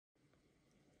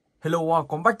Hello,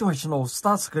 welcome back to my channel,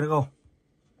 Start Scary Go.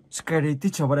 Scary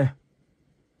Teacher vào đây.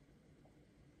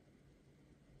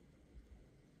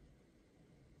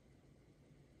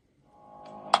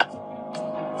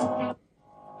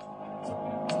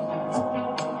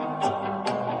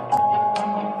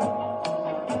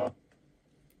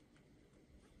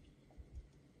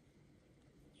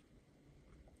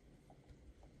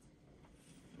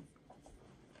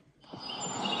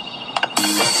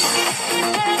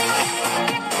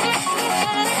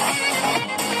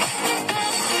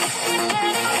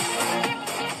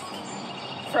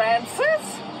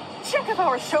 Francis, check if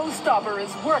our showstopper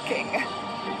is working.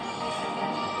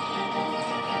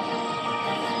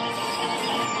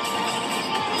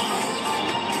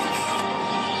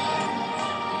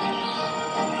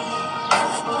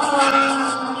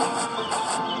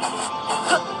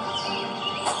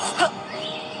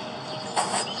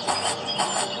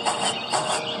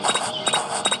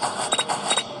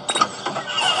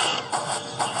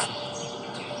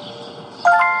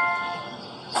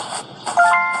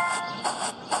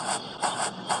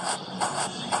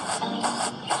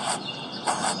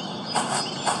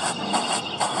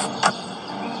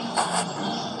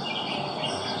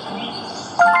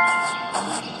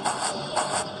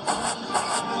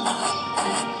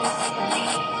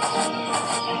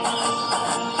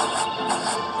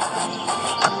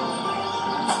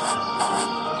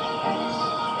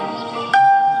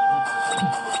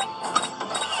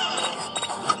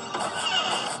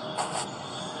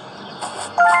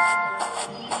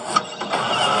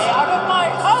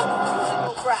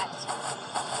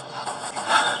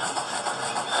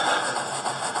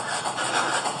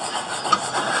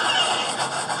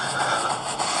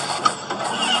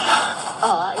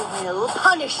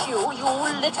 Punish you, you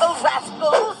little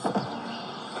rascals!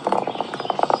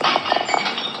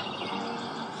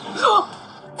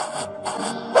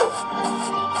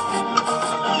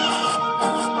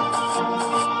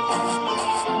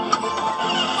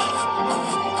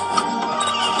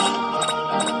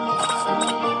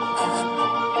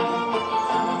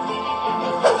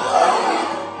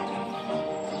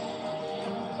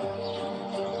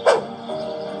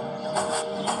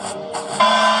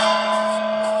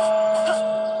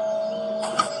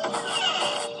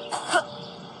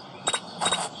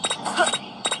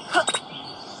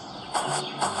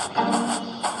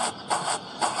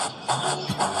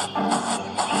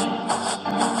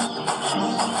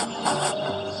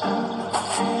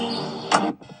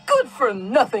 For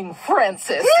nothing,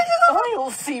 Francis.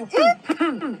 I'll see.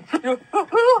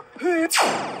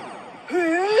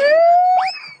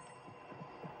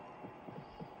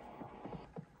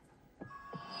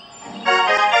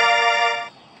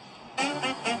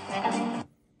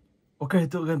 Ok,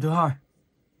 tựa game thứ hai.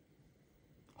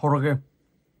 Horror game.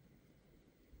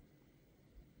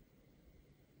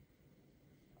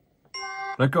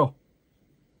 Let's go.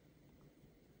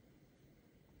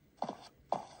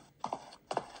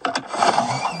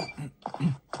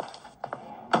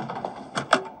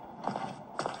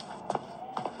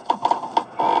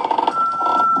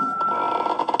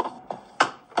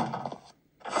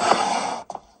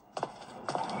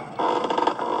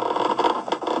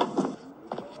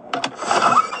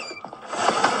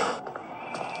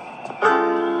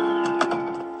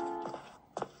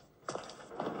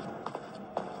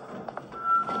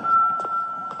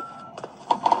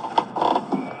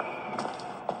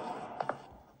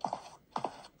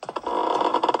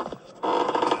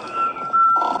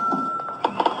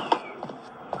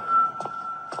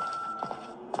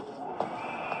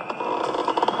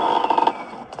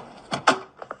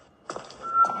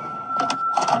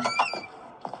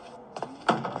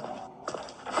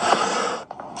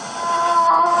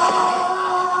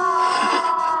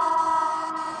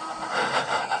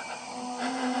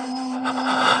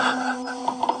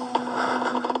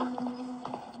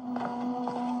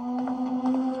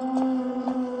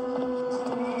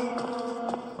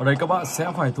 Ở đây các bạn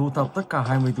sẽ phải thu thập tất cả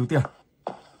 20 túi tiền.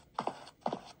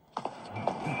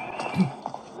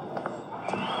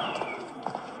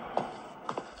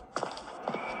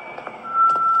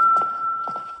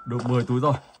 Được 10 túi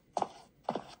rồi.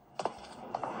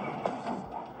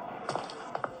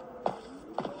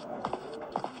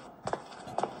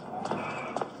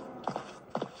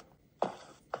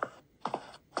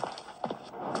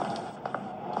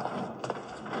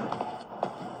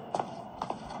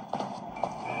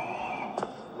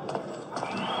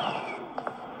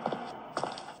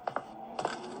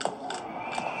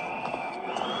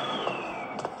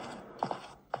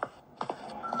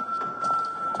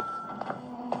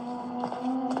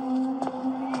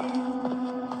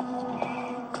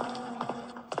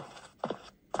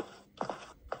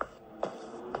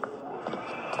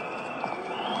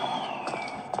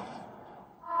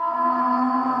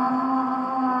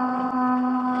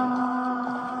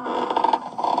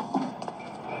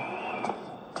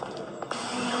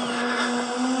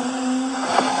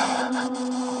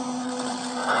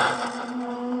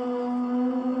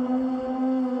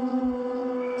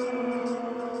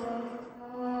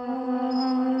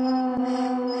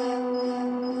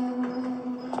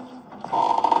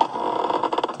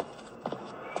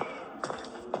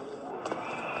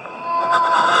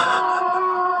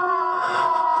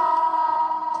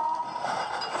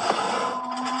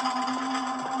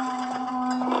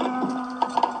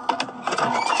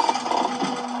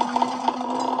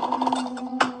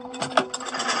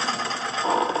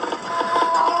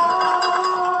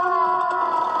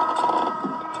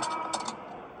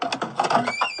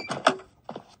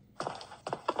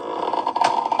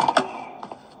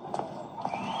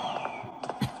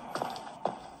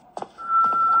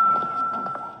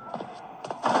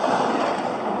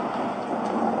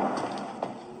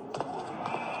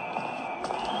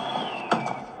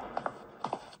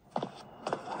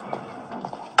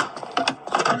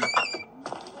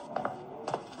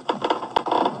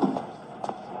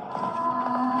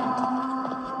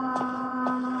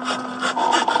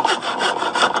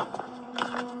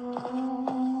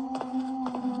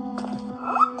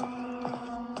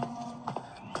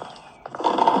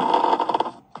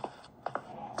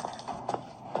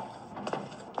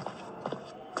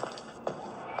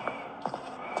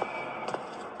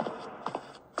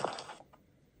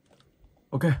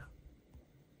 Ok.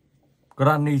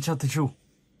 Granny chapter 2.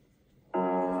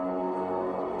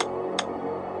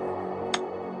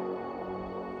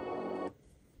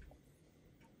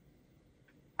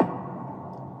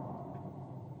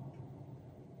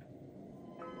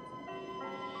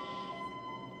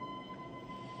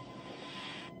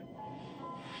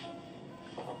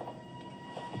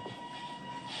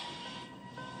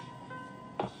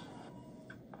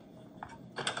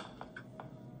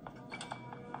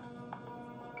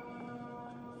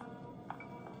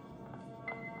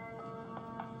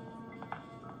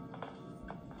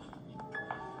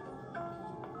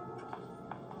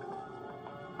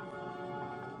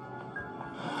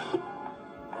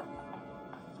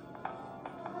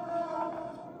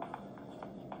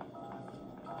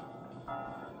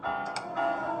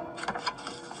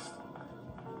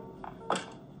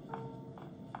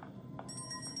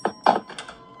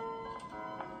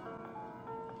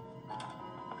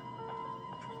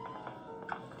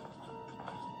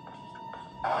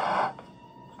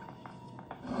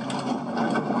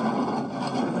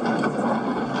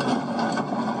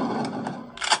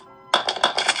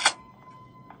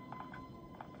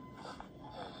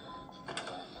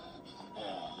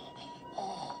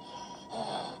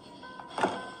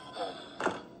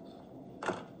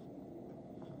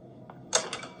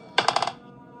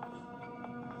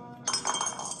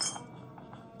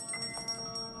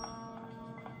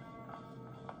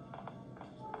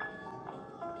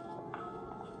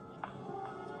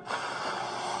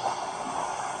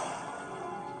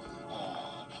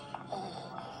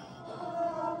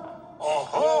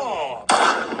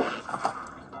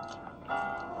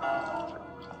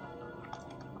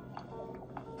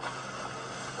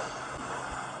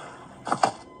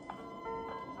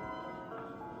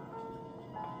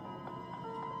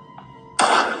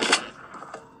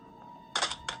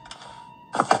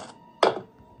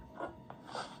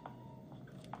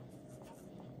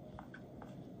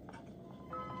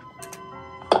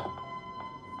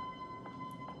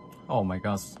 Oh my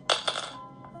god.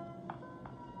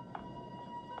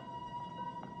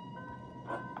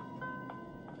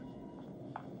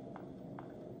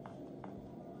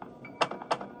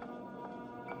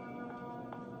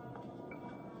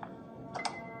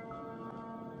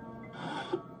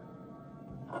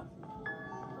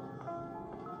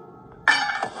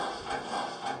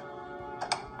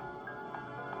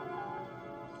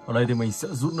 Ở đây thì mình sẽ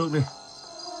rút nước đi.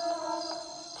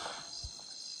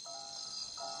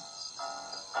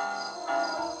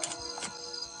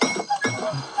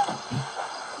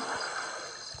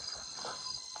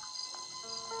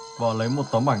 Và lấy một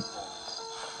tấm ảnh.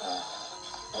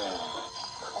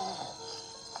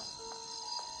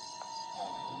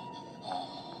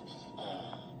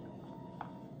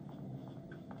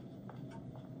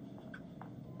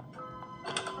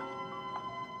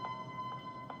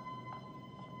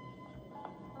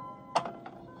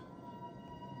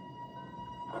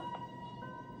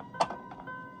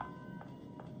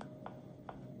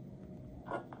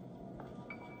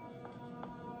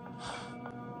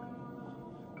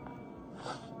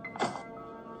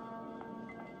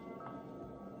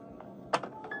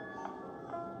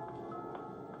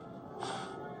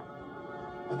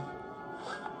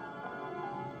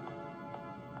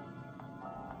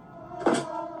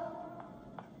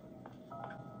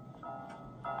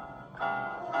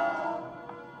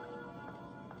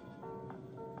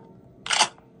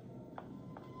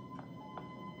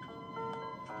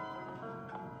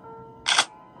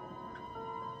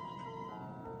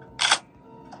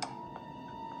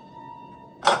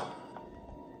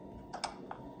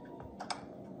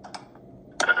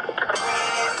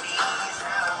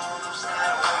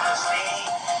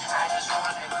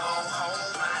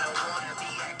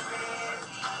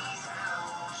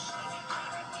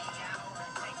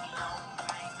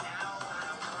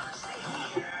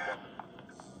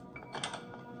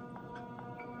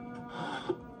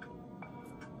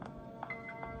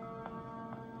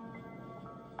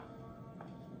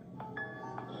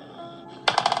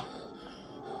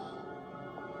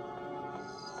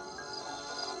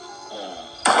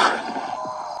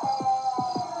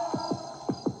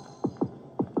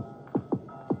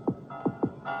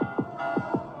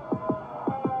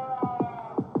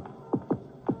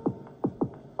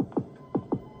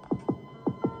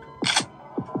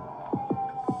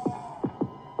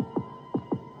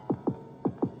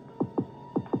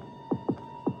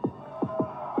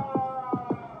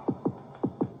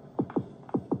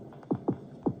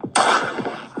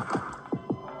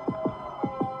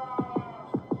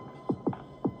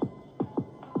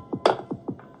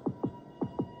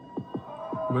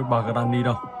 Không biết bà Granny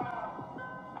đâu.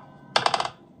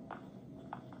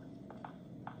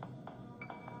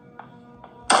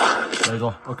 Đây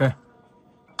rồi, ok.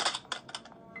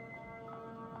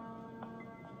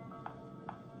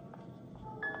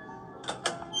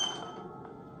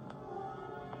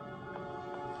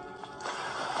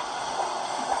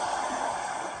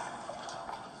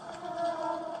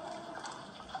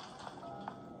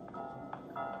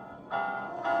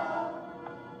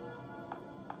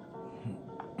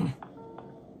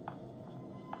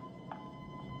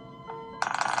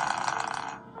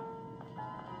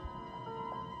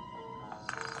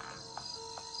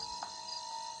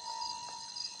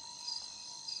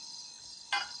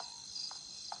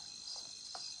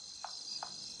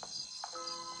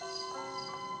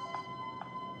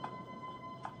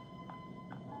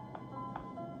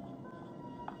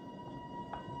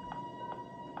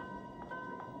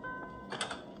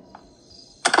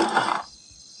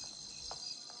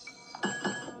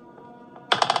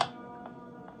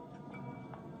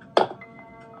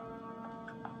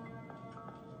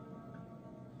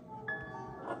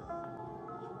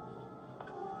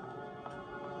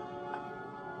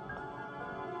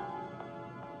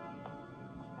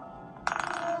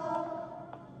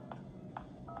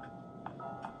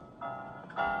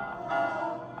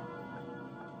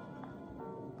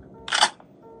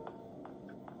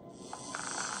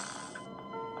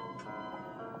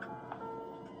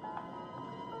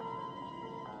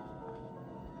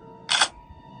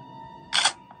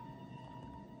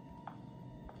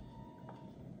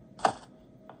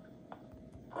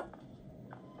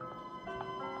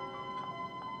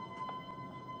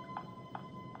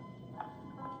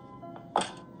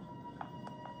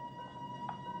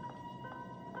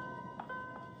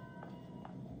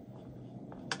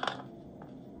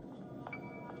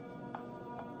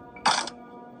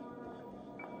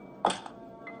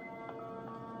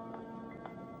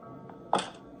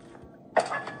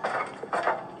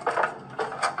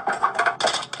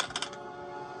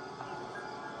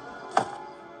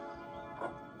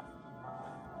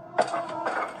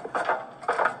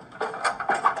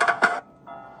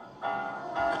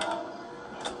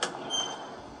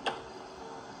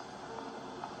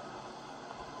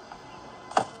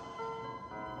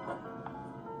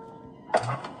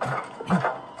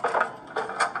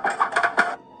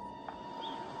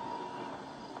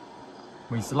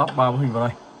 Mình sẽ lắp 3 bức hình vào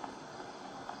đây.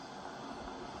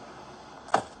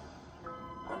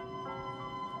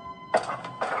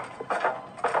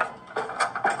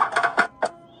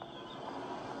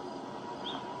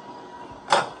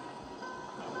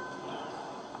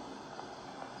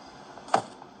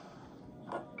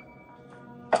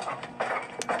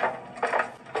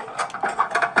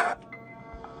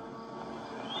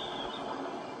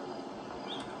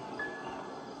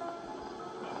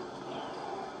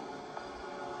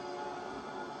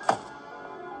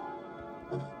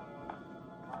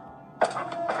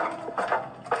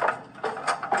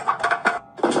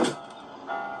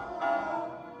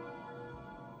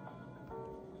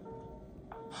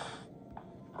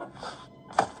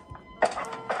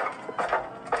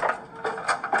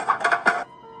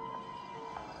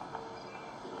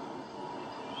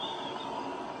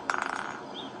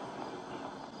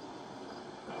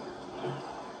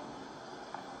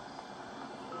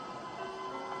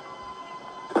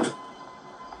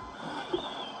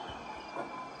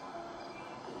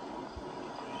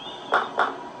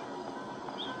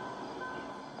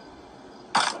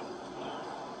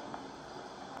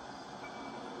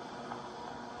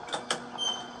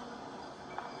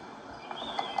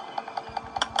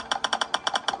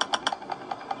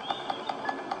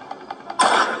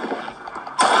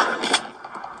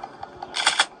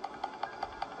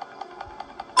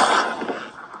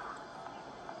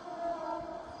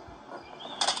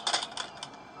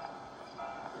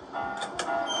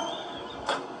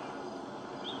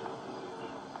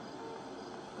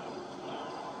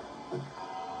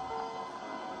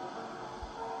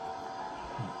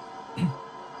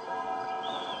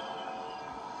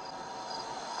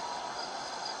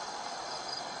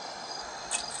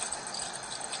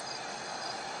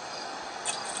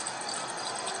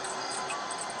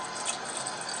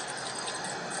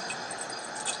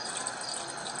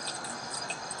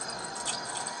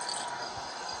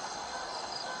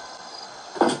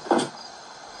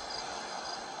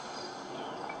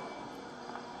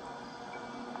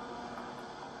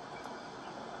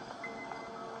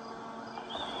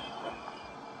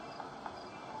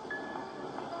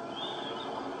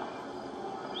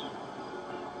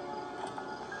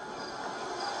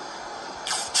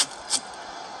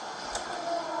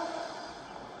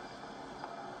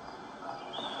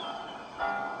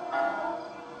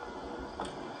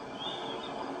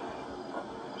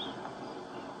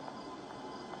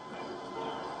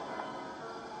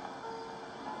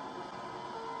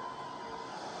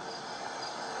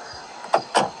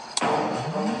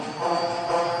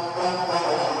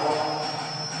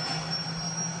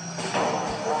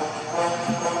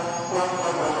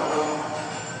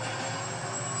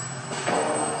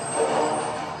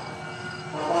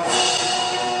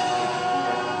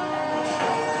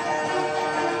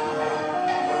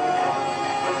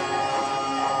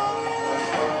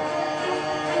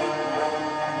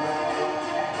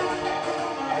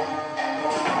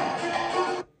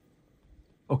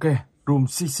 Okay, room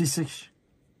 666.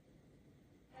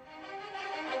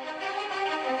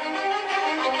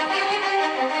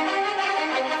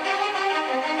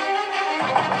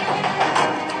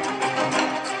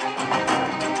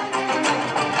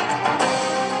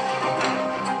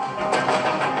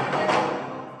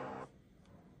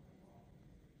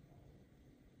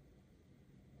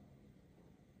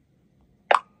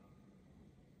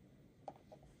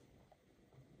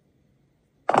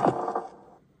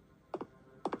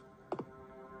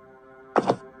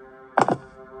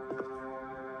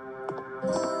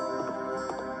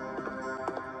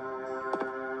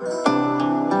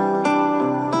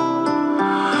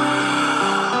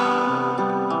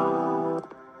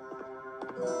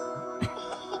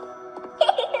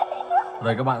 Ở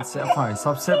đây các bạn sẽ phải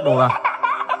sắp xếp đồ đạc.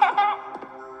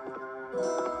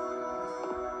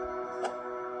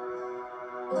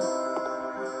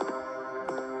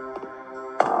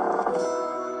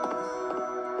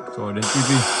 Rồi đến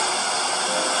tivi.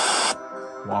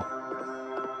 Wow.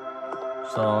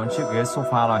 Sau đó chiếc ghế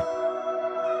sofa này.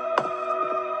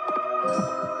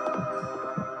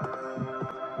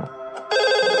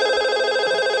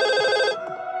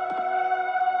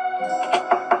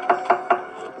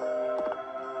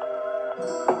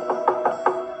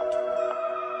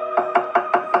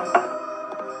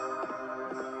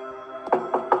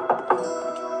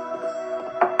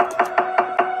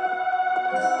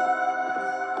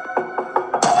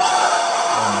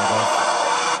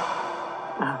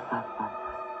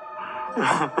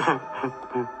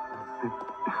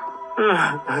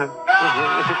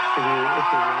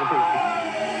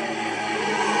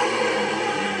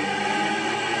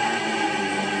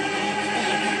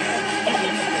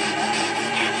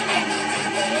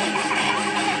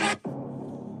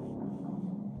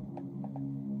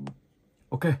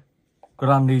 Okay,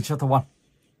 Granny chapter 1.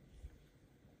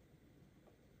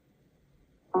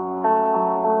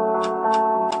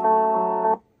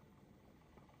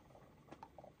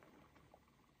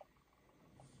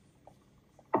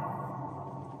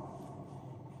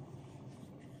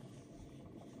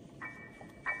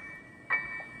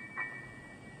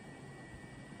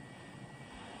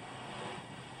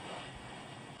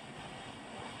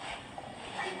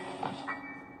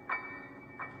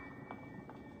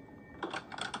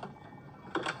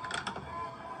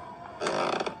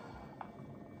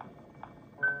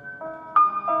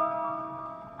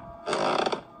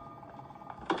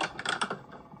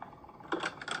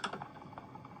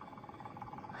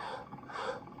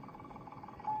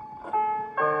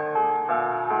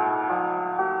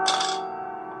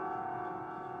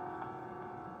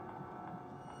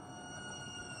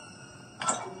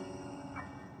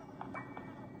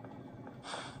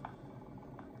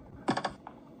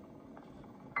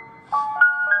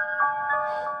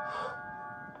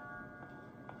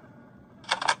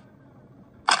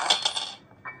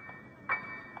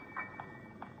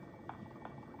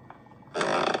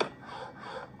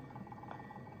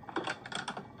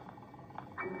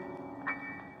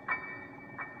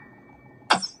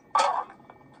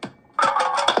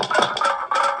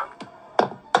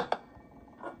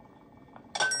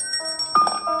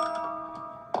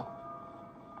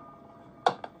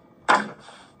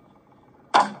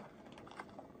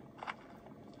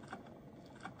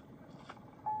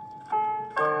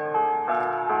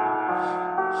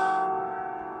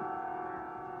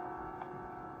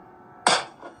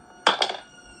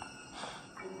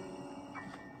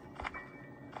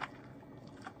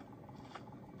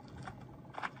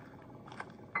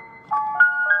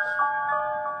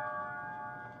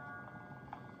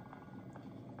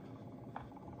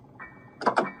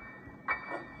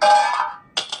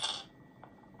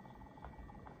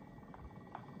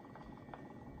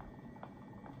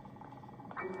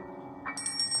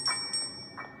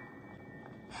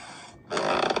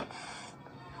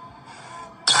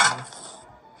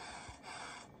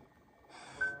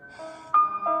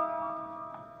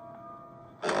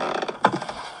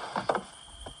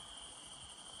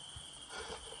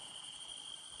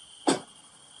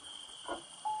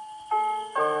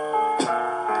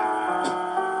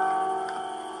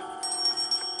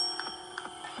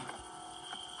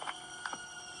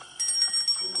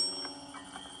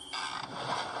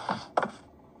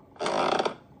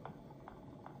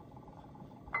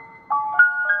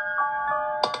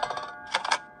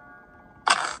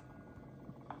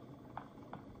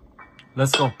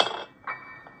 Let's go.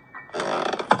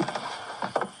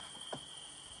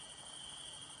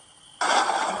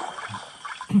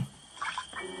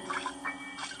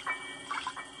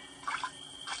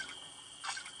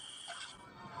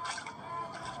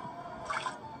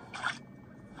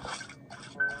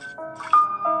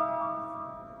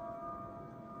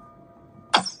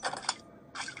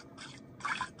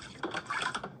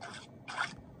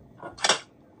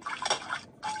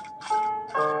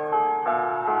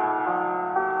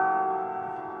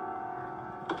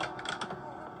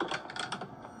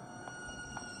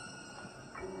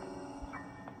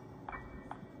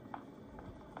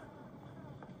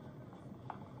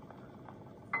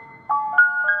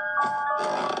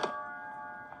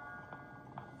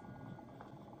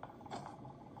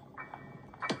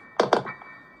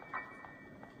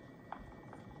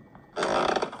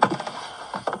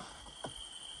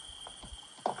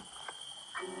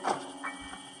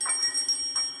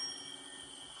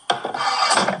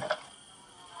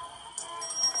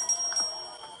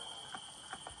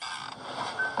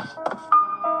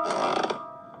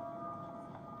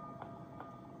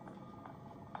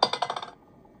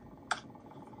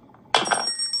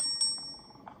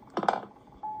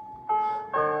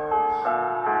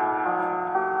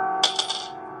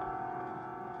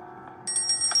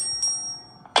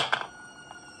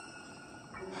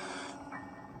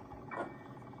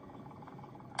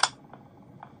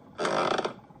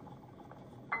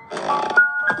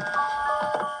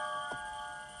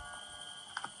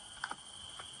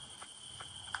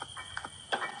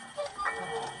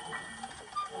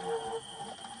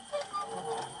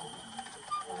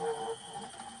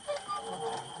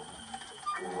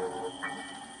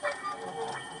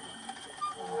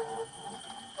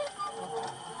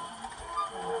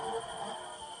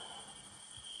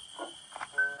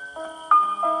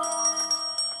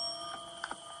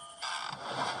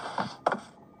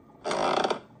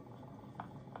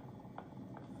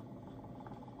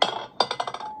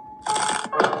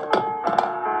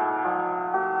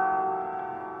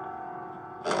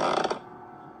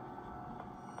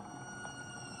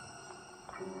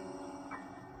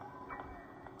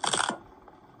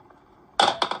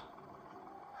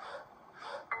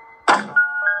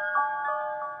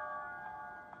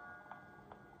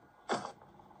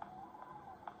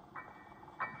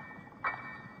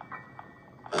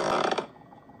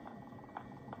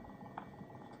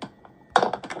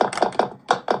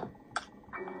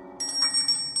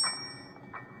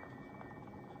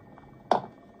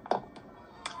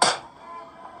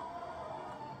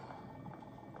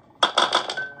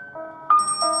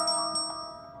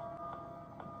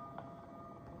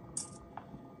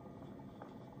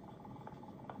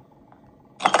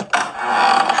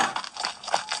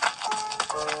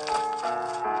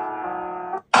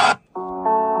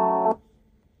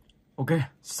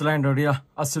 Slendrina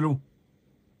Asylum.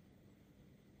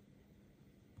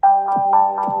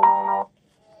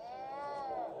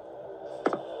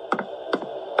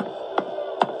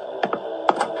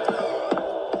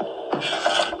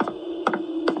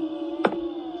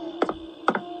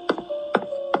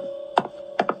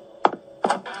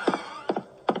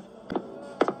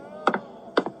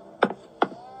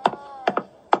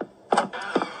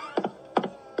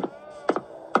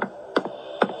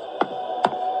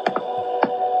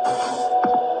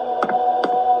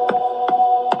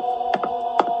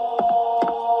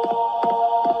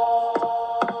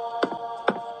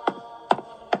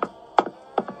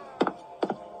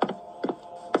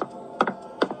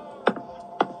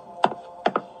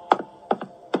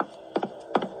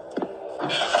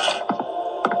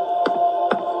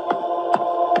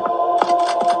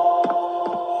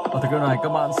 Ở thời điểm này các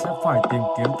bạn sẽ phải tìm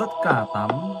kiếm tất cả 8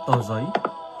 tờ giấy.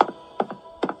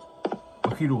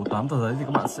 Và khi đủ 8 tờ giấy thì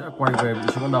các bạn sẽ quay về vị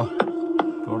trí ban đầu.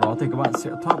 Sau đó thì các bạn sẽ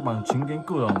thoát bằng chính cánh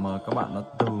cửa mà các bạn đã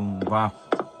từng vào.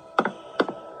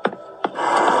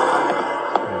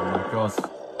 Oh my God.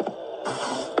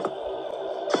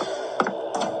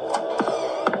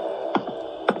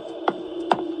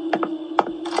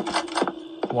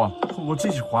 Wow, không có chiếc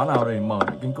chìa khóa nào để mở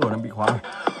những cánh cửa đang bị khóa này.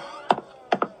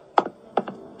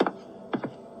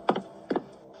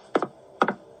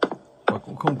 Và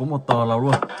cũng không có một tờ nào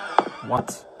luôn. What?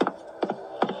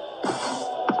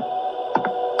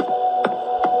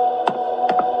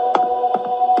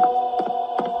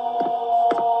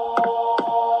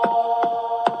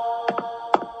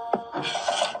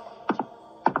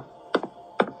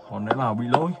 Còn lẽ nào bị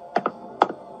lỗi?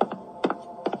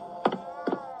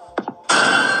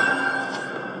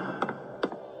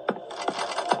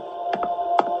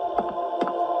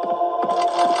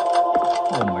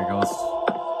 Oh my God.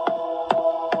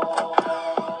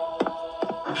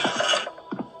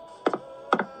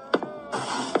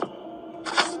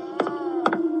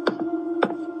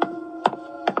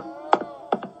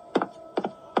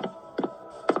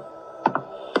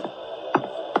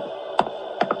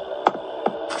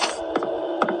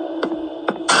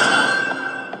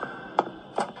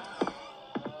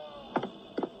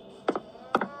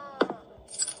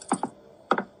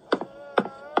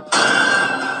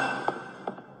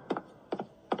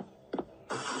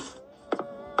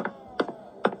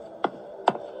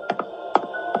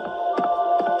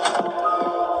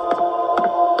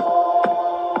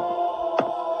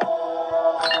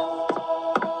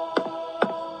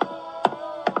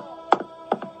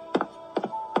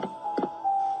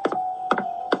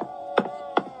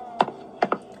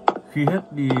 Khi hết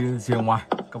đi rìa ngoài,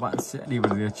 các bạn sẽ đi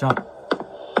vào rìa trong.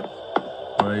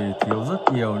 Ở đây thiếu rất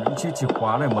nhiều những chiếc chìa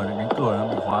khóa để mở những cánh cửa đang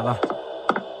bị khóa ra.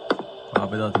 Và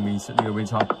bây giờ thì mình sẽ đi vào bên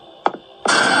trong.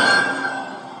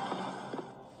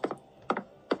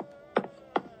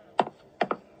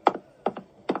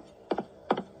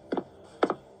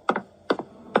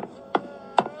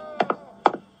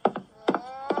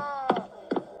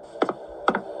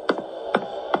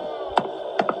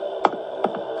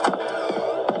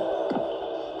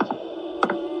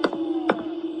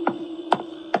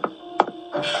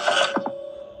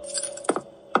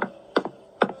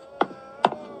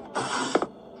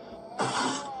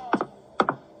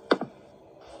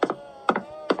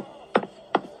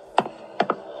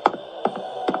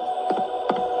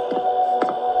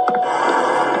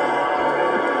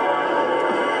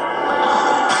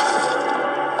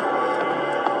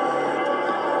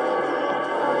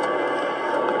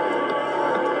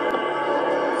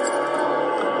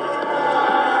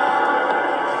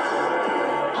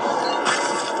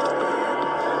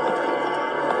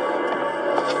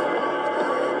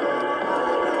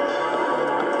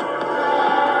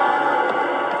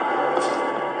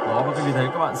 Vì thế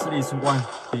các bạn sẽ đi xung quanh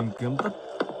tìm kiếm tất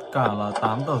cả là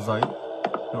 8 tờ giấy.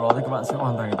 Sau đó thì các bạn sẽ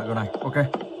hoàn thành tựa game này. Ok.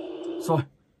 Rồi.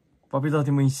 Và bây giờ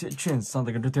thì mình sẽ chuyển sang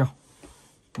tựa game tiếp theo.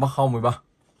 Madhouse 13.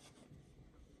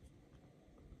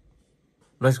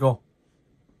 Let's go.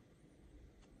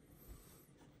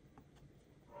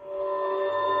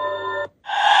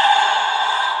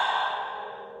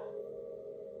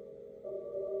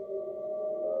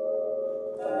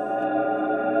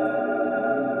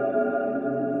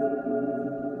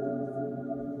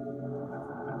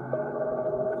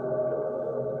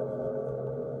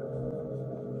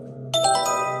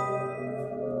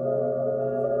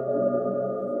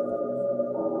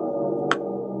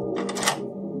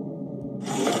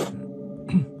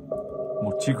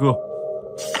 Một chiếc gương.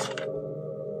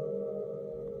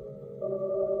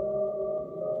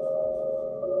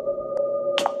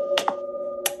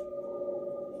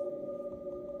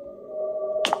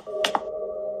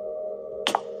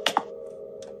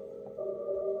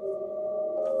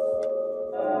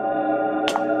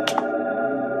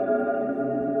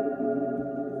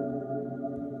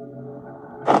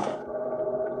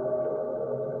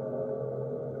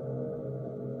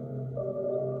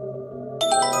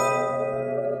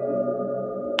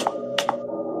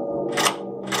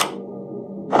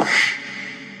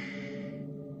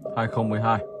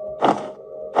 2012.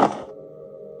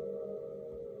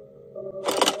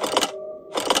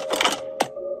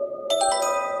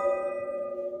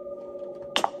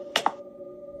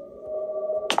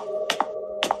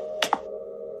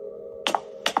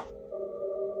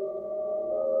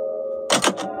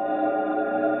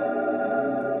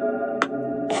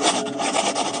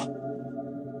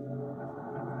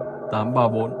 Tám ba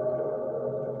bốn.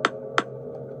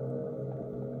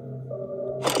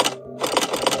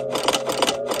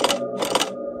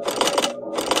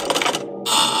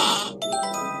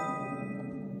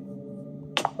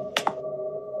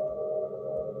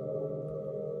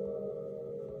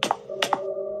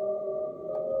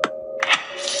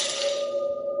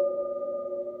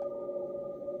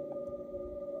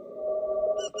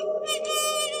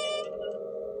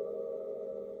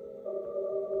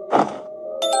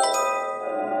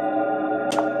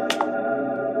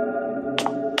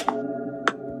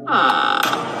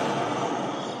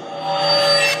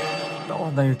 Đã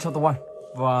hoàn thành chapter 1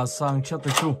 và sang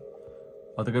chapter 2.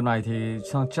 Ở từ game này thì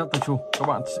sang chapter 2 các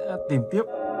bạn sẽ tìm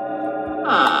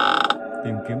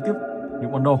kiếm tiếp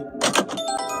những món đồ,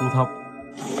 thu thập.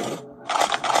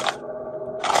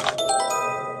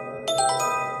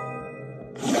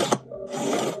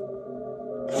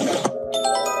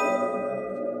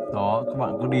 Đó, các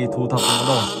bạn cứ đi thu thập những món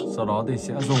đồ, sau đó thì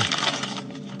sẽ dùng.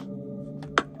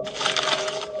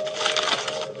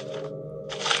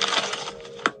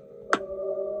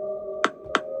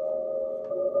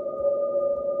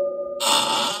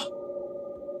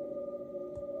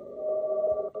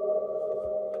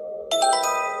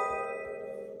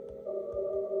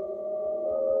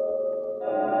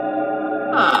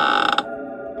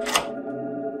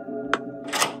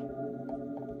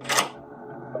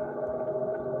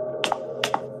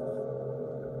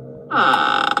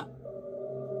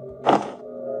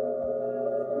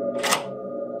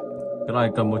 Cái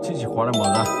này cần một chiếc chìa khóa để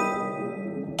mở ra.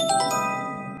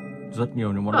 Rất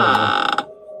nhiều những món đồ luôn.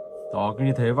 Đó, cứ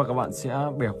như thế và các bạn sẽ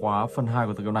bẻ khóa phần 2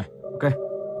 của tựa game này. Ok.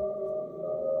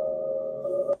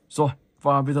 Rồi,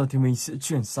 và bây giờ thì mình sẽ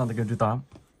chuyển sang tựa game thứ 8.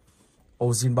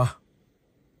 Ozin 3.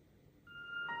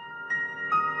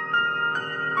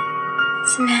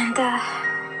 Samantha,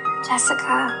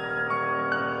 Jessica.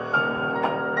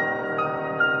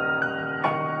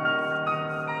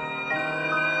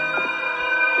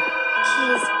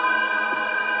 Keys.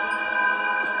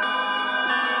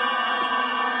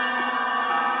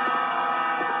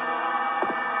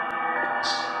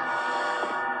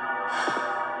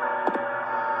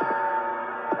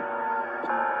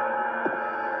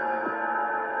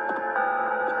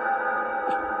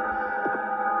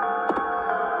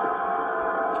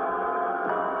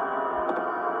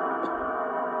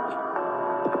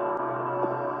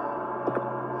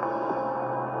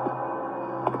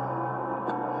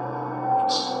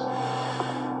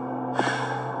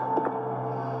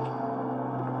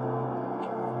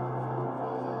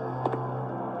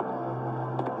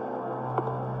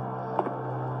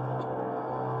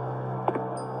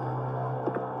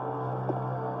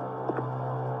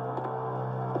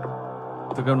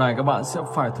 Tựa game này các bạn sẽ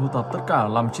phải thu thập tất cả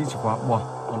 5 chiếc chìa khóa. Wow,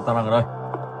 ông ta đang ở đây.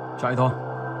 Chạy thôi.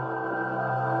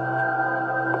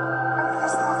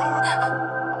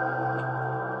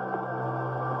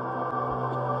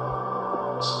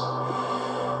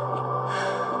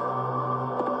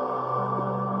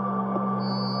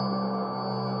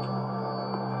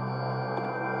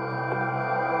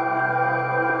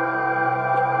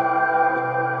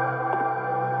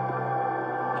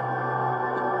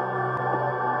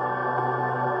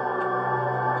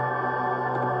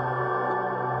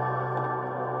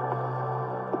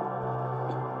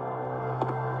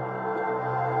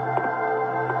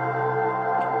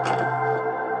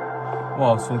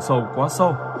 Wow, xuống sâu, quá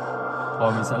sâu.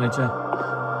 Thôi mình sẽ lên trên.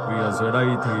 Vì ở dưới đây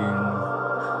thì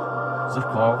rất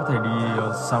khó có thể đi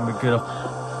sang bên kia được.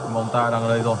 Nhưng mà ông ta đang ở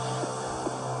đây rồi.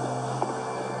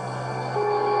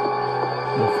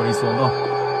 Một phải đi xuống rồi.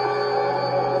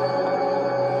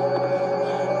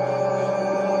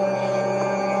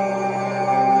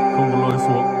 Không có lối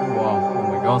xuống. Wow, oh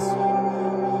my god.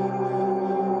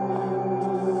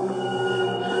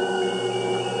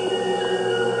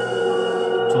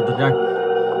 Trốn thật nhanh.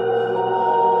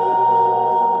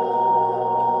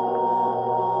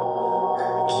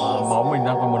 Và máu mình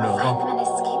đang còn một nửa thôi.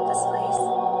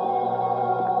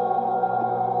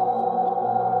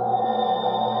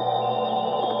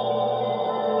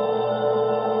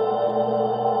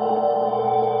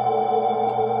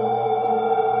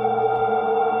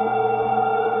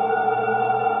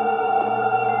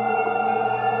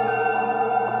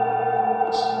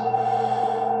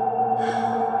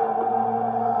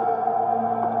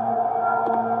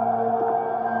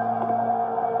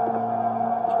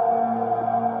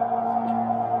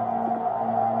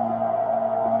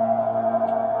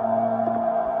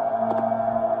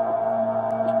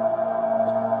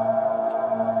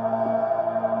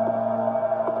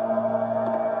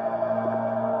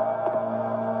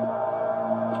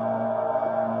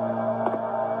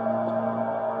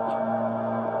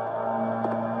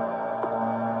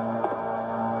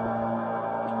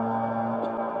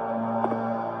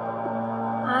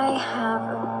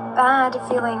 had a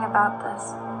feeling about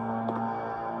this.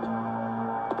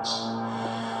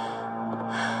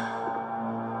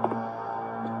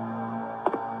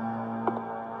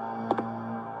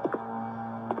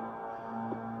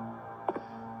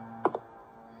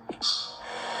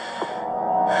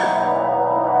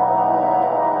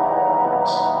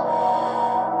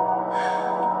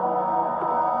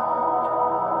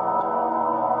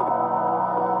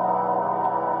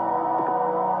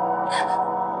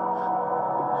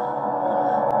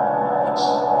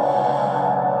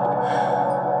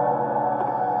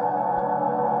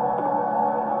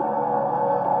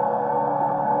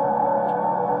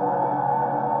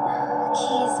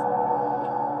 Keys.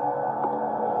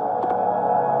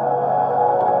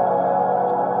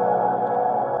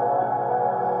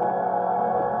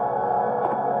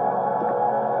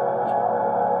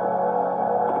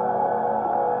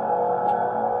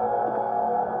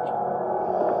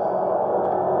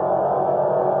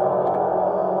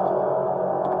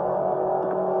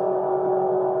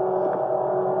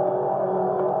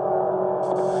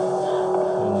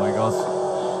 Oh my gosh.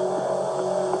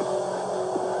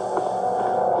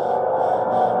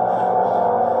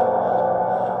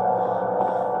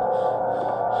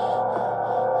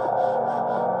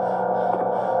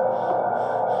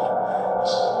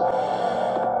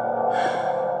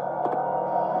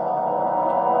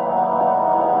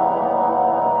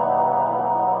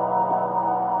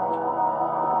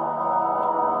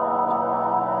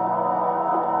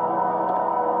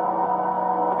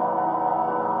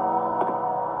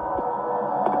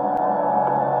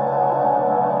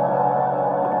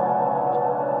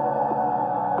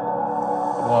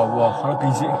 Wow, khá là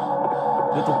kinh dị.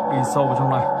 Tiếp tục đi sâu vào trong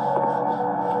này.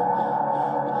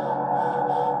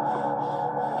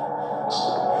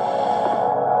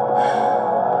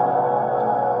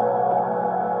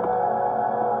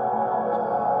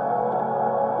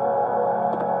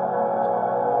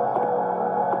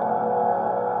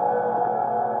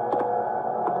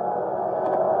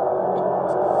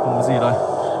 Không có gì đây.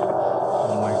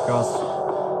 Oh my gosh.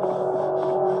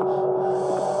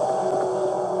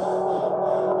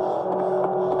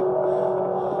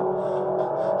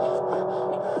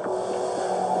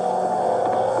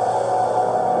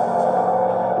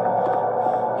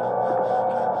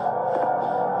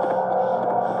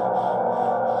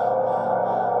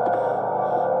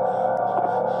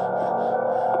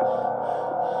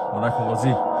 Ở đây không có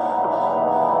gì.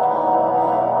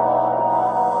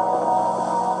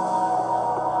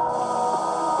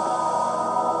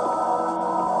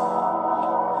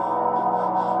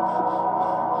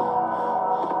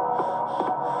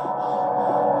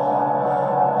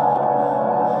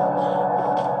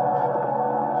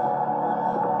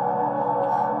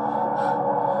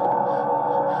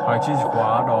 Hai chiếc chìa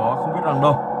khóa đó không biết rằng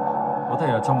đâu. Có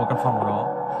thể ở trong một căn phòng nào đó.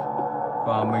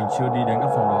 Và mình chưa đi đến căn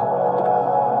phòng đó.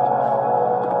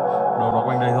 Đâu đó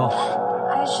quanh đây thôi.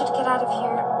 I should get out of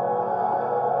here.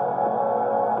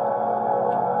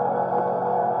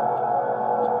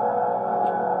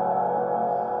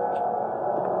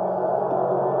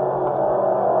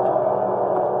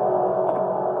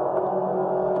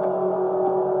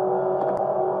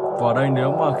 Và ở đây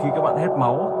nếu mà khi các bạn hết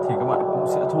máu thì các bạn cũng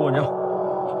sẽ thua nhá.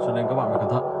 Cho nên các bạn phải cẩn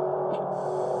thận.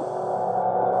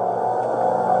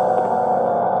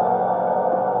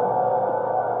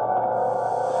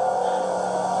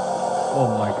 Oh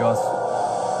my gosh.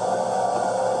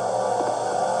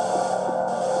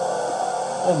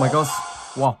 Oh my gosh.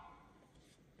 Wow.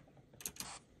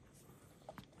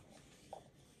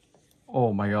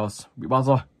 Oh my gosh. Bị bắt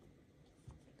rồi.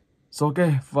 Rồi ok.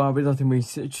 Và bây giờ thì mình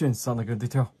sẽ chuyển sang cái tiếp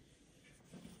theo.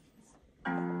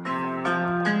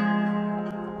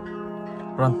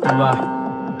 Rantula.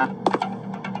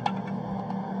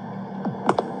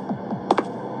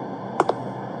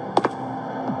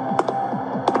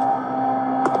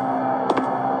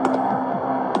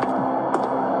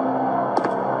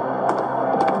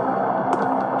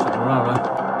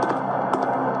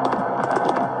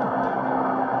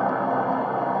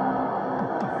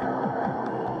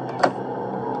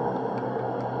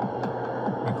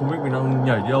 Không biết mình đang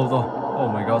nhảy đi đâu rồi.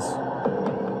 Oh my gosh.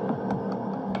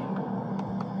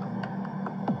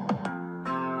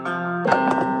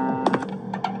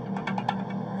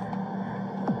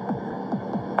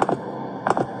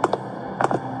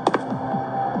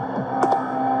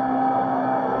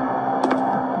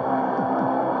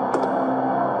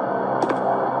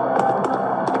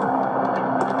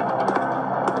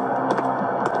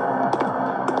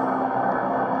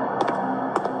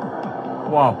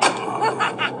 Wow.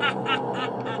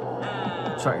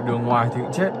 Chạy đường ngoài thì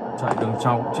cũng chết, chạy đường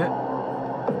trong cũng chết.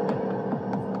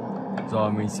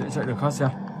 Rồi mình sẽ chạy đường khác xem.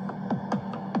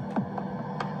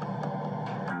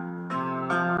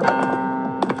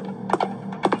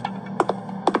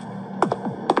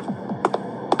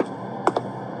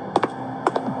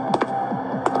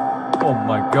 Oh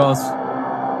my god.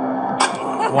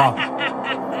 Wow.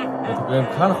 Một thực game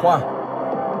khá là khoa.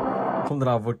 Không thể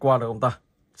nào vượt qua được ông ta.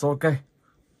 Rồi ok.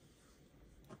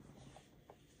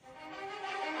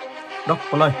 Đọc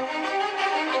play.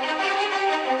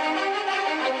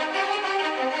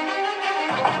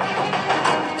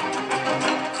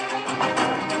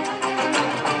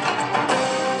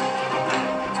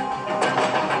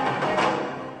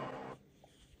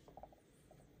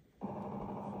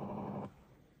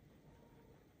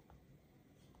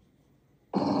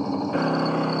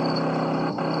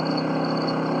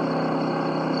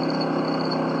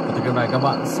 Game này các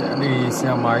bạn sẽ đi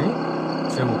xe máy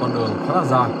trên một con đường khá là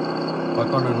dài, và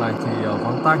con đường này thì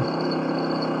vắng tanh,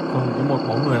 không có một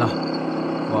bóng người nào.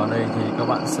 Và ở đây thì các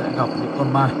bạn sẽ gặp những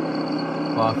con ma,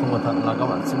 và không cẩn thận là các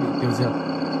bạn sẽ bị tiêu diệt.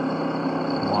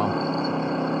 Wow.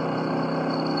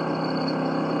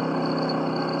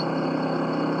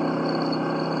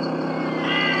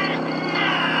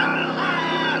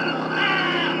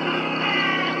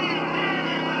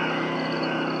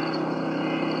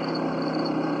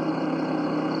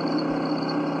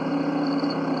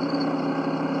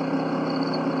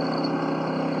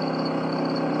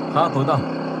 Khá là tối tăm.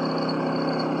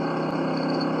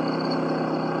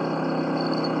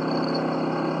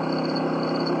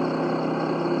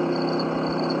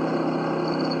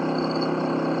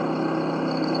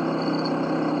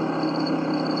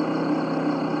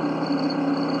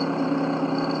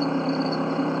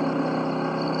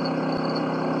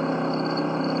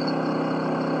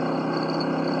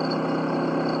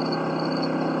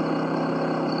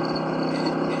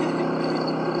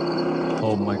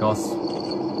 Oh my god.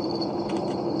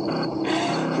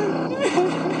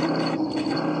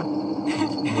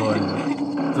 Người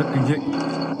rất kinh dị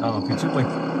đang ở phía trước mình,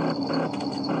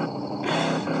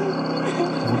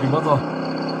 vụt đi mất rồi.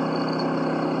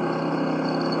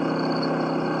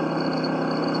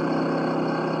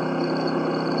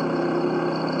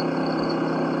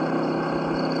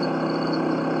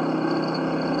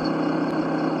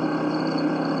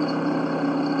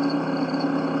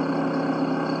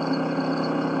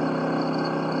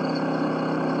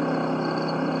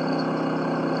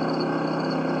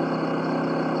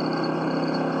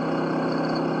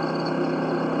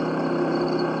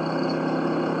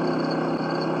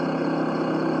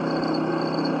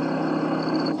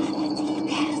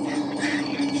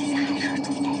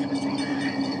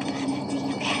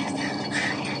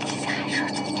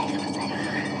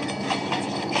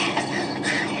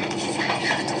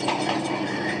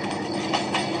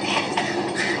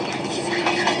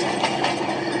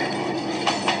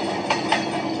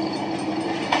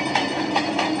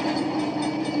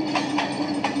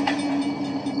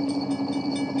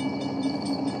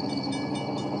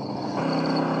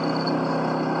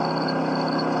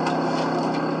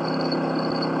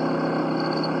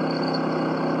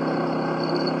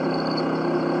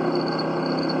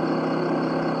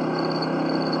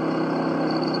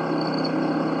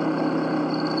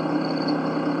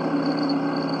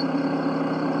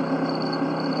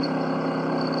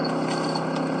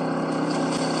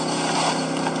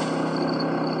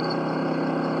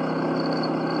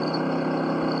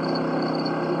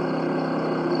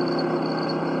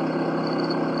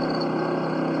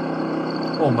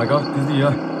 Oh my god, cái gì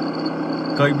ơi?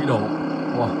 Cây bị đổ.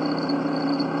 Wow.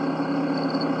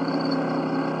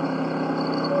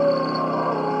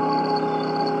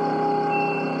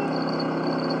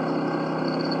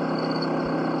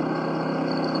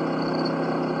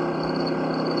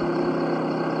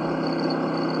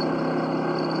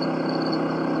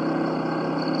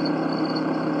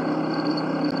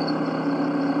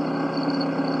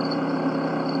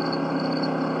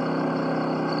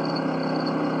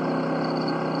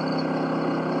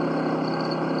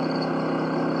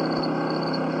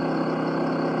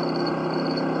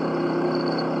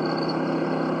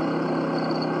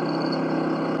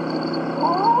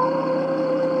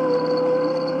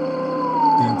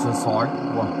 Tin sói.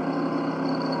 Wow.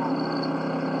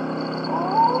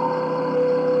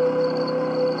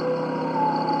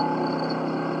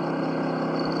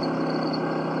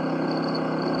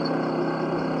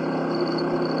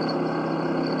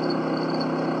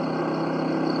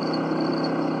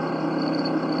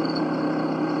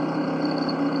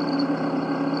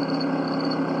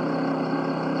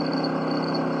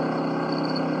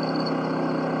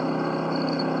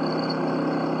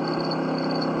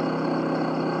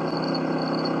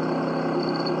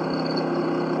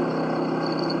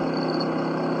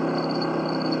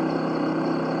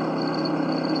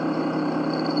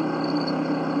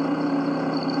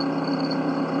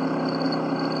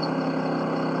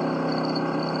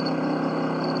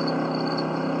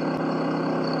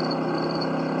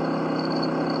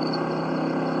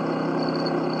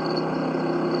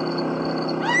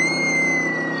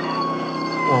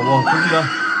 Wow, cái gì đây?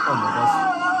 Oh my god.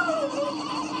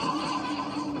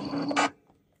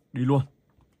 Đi luôn.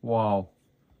 Wow.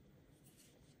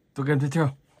 Tựa game tiếp theo.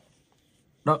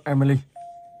 Dark Emily.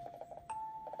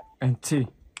 NT.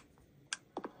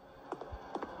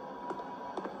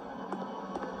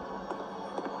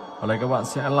 Ở đây các bạn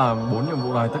sẽ làm 4 nhiệm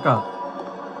vụ này tất cả.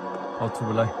 How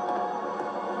to play.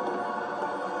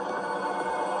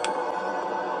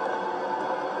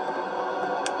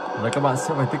 Ở đây các bạn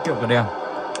sẽ phải tiết kiệm cả đèn.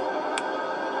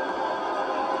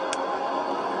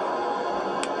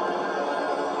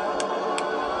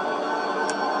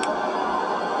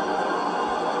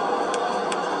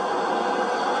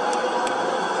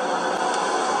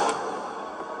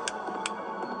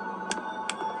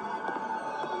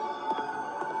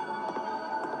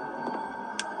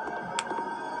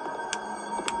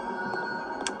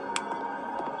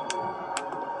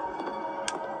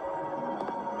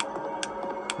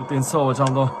 Tiến sâu vào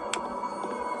trong thôi.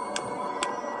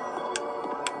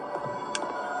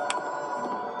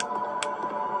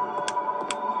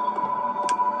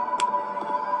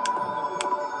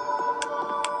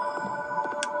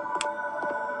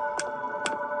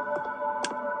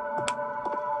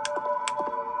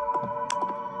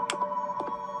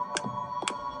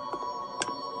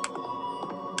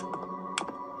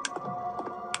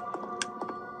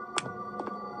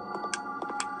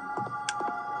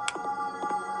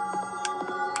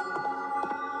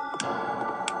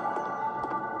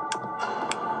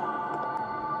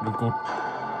 Đường cụt.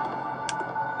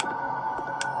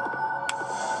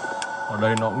 Ở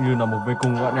đây nó cũng như là một mê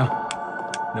cung các bạn nhá.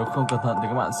 Nếu không cẩn thận thì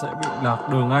các bạn sẽ bị lạc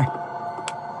đường ngay.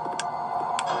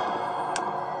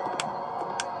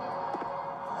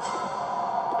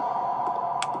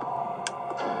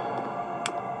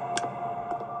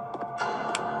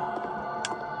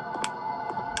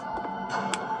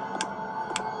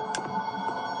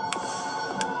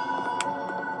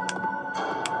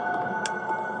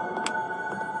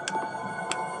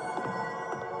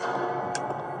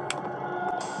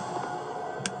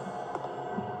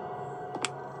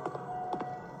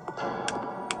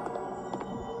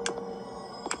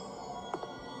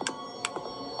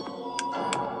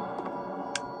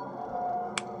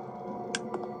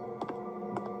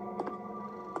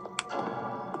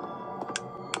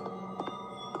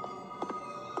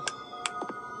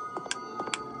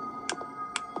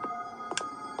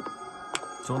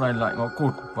 Chỗ này lại ngõ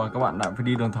cụt và các bạn lại phải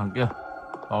đi đường thẳng kia.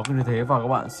 Đó, cứ như thế và các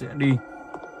bạn sẽ đi.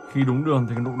 Khi đúng đường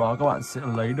thì lúc đó các bạn sẽ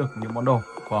lấy được những món đồ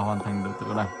và hoàn thành được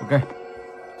tựa này. Ok.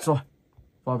 Rồi.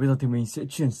 Và bây giờ thì mình sẽ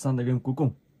chuyển sang tựa game cuối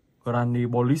cùng, Granny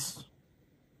Police.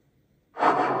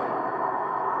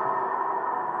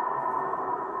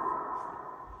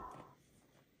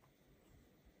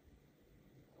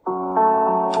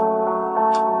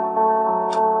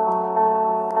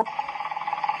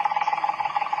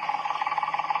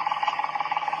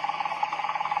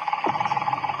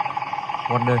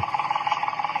 One day.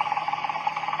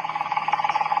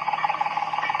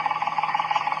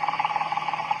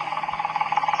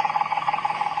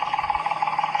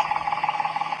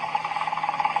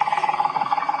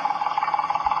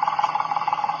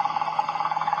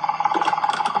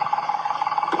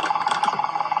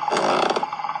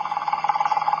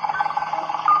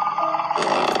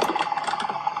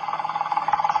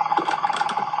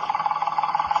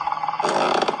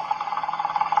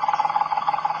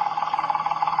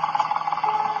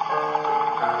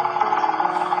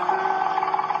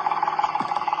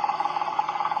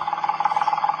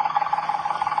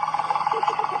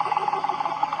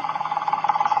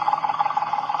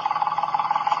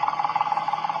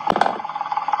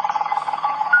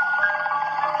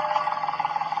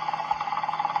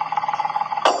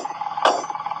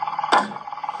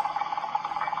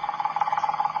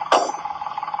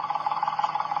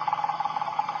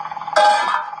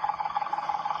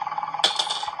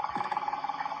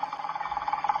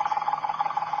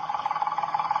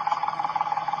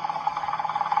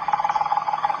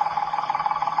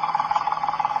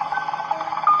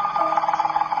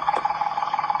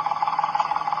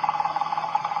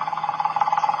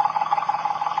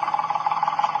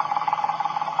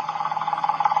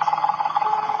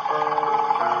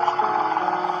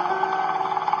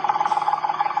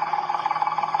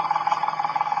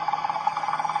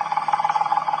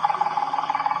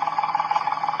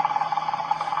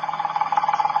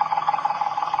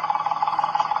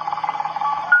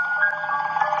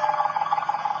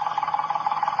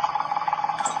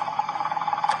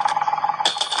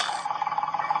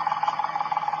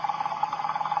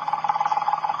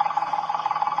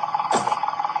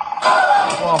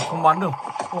 Wow, không bắn được.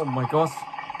 Oh my god.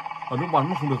 Ở lúc bắn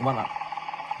mà không được các bạn ạ.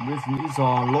 Không biết nghĩ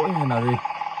do lỗi hay là gì.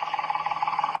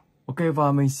 Ok,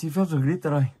 và mình xin phép dừng clip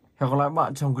tại đây. Hẹn gặp lại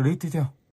bạn trong clip tiếp theo.